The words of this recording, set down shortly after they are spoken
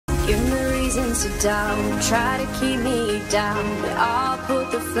Give me reasons to doubt, try to keep me down, but I'll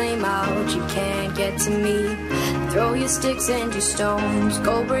put the flame out, you can't get to me. Throw your sticks and your stones,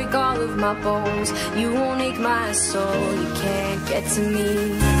 go break all of my bones. You won't ache my soul, you can't get to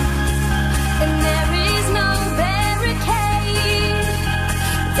me. And there is no barricade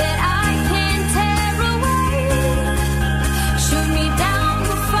that I can tear away. Shoot me down,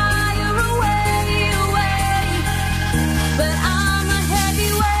 we'll fire away, away. But I'm a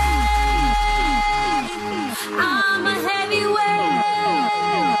heavyweight, I'm a heavyweight,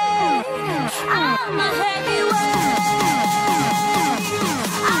 I'm a heavyweight,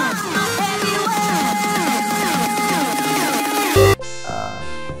 I'm a heavyweight.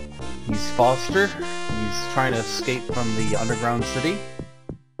 He's Foster. He's trying to escape from the underground city.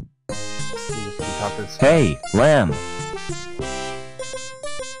 See if we can talk to this guy. Hey, Lamb.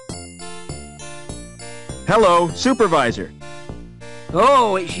 Hello, Supervisor.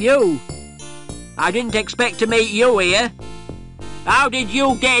 Oh, it's you. I didn't expect to meet you here. How did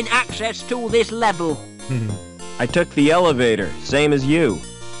you gain access to this level? I took the elevator, same as you.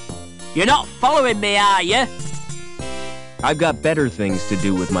 You're not following me, are you? I've got better things to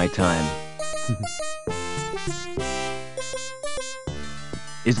do with my time.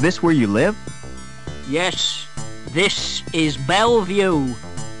 Is this where you live? Yes, this is Bellevue.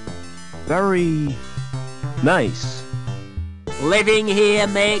 Very nice. Living here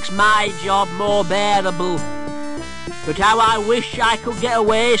makes my job more bearable. But how I wish I could get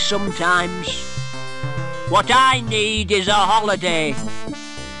away sometimes. What I need is a holiday.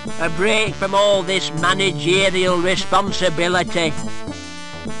 A break from all this managerial responsibility.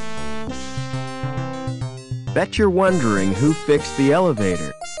 Bet you're wondering who fixed the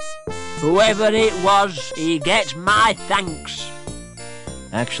elevator. Whoever it was, he gets my thanks.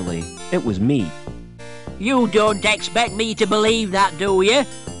 Actually, it was me. You don't expect me to believe that, do you?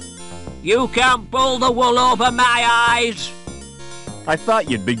 You can't pull the wool over my eyes. I thought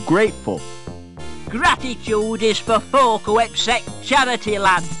you'd be grateful. Gratitude is for folk who accept charity,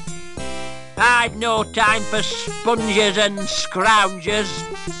 lad. I've no time for sponges and scroungers.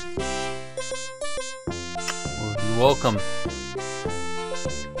 Well, you're welcome.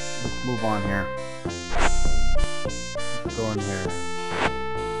 Let's move on here. Let's go in here.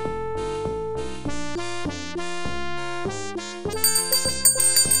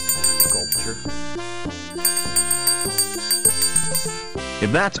 Sculpture.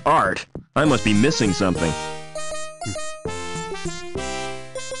 If that's art, I must be missing something.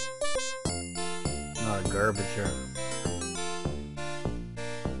 Not a garbage here.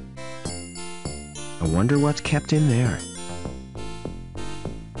 I wonder what's kept in there.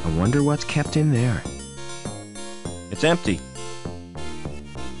 I wonder what's kept in there. It's empty.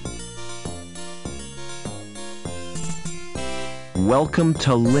 Welcome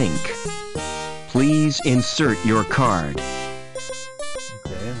to LINC. Please insert your card. Okay,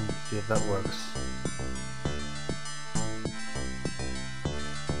 let's see if that works.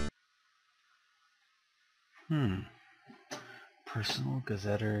 Personal,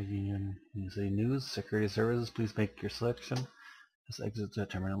 Gazetteer, Union, USA News, Security Services, please make your selection. Let's exit the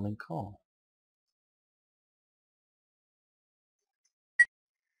terminal link call.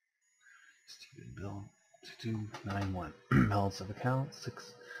 Student bill 2291. Balance of account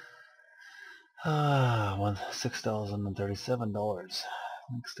 $6,037.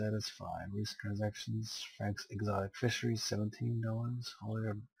 Link status 5. Recent transactions, Frank's Exotic Fisheries $17.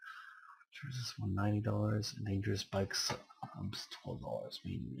 Holiday charges $190. And Dangerous Bikes $12.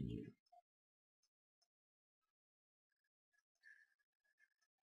 Main menu.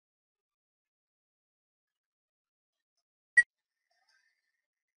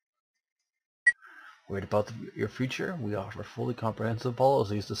 Worried about your future? We offer fully comprehensive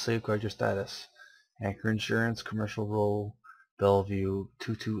policies to safeguard your status. Anchor Insurance, Commercial Row, Bellevue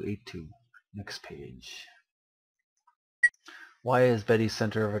 2282. Next page. Why is Betty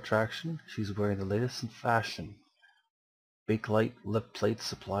center of attraction? She's wearing the latest in fashion. Bakelite lip plates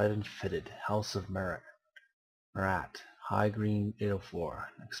supplied and fitted. House of Marat. High Green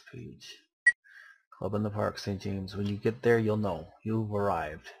 804. Next page. Club in the Park, St. James. When you get there, you'll know. You've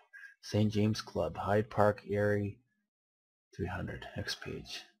arrived. St. James Club, Hyde Park, Erie 300. Next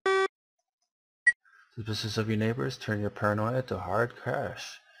page. Suspicious of your neighbors? Turn your paranoia to hard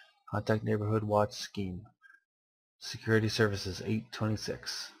cash. Contact Neighborhood Watch Scheme. Security Services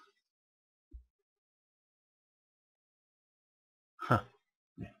 826.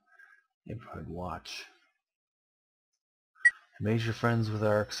 Neighborhood Watch. Amaze your friends with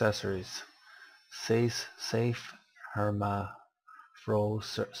our accessories. Safe Hermafro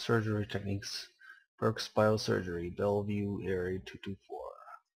Surgery Techniques. Burke's Biosurgery, Bellevue, Area 224.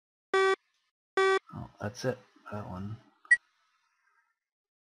 that's it. That one.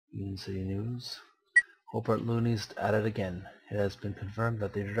 Union City News. Hobart Loonies at it again. It has been confirmed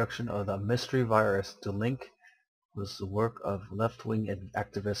that the introduction of the mystery virus to LINC was the work of left-wing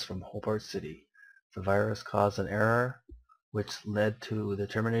activists from Hobart City. The virus caused an error which led to the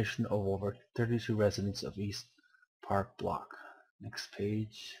termination of over 32 residents of East Park Block. Next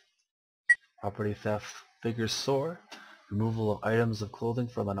page. Property theft figures soar. Removal of items of clothing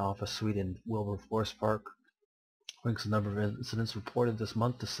from an office suite in Wilberforce Park brings the number of incidents reported this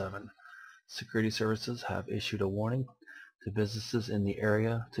month to 7. Security services have issued a warning to businesses in the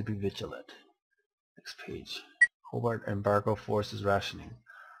area to be vigilant. Next page. Hobart embargo forces rationing.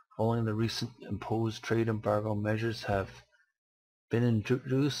 Following the recent imposed trade embargo, measures have been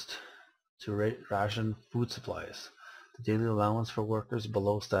introduced to ration food supplies. The daily allowance for workers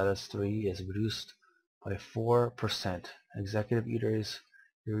below status 3 is reduced by 4%. Executive eateries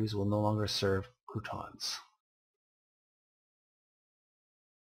will no longer serve croutons.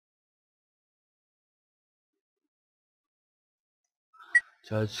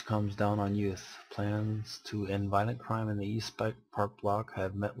 Judge comes down on youth. Plans to end violent crime in the East Park Block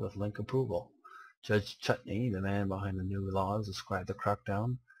have met with LINC approval. Judge Chutney, the man behind the new laws, described the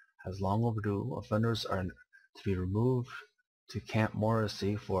crackdown as long overdue. Offenders are to be removed to Camp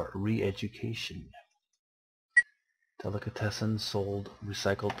Morrissey for re-education. Delicatessen sold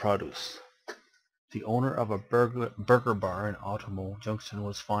recycled produce. The owner of a burger bar in Otomo Junction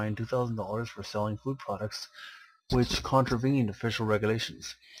was fined $2,000 for selling food products which contravened official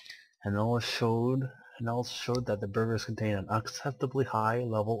regulations, and also showed that the burgers contain an unacceptably high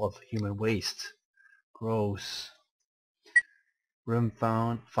level of human waste. Gross. Rim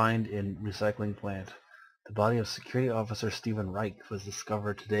find in recycling plant. The body of Security Officer Stephen Reich was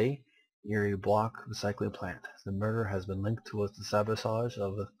discovered today, Erie Block recycling plant. The murder has been linked to the sabotage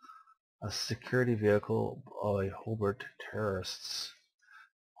of a security vehicle by Hobart terrorists.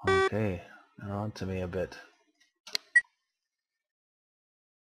 Okay, they're on to me a bit.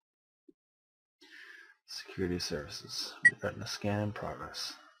 Security services. Retina scan in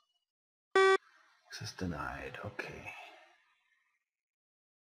progress. Access denied. Okay.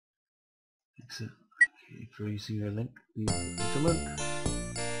 Exit. Okay, for using your link, be vigilant.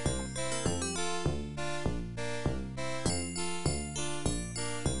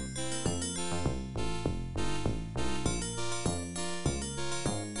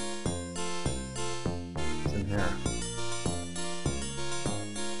 It's in here.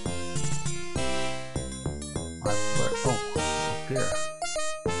 Oh, up here.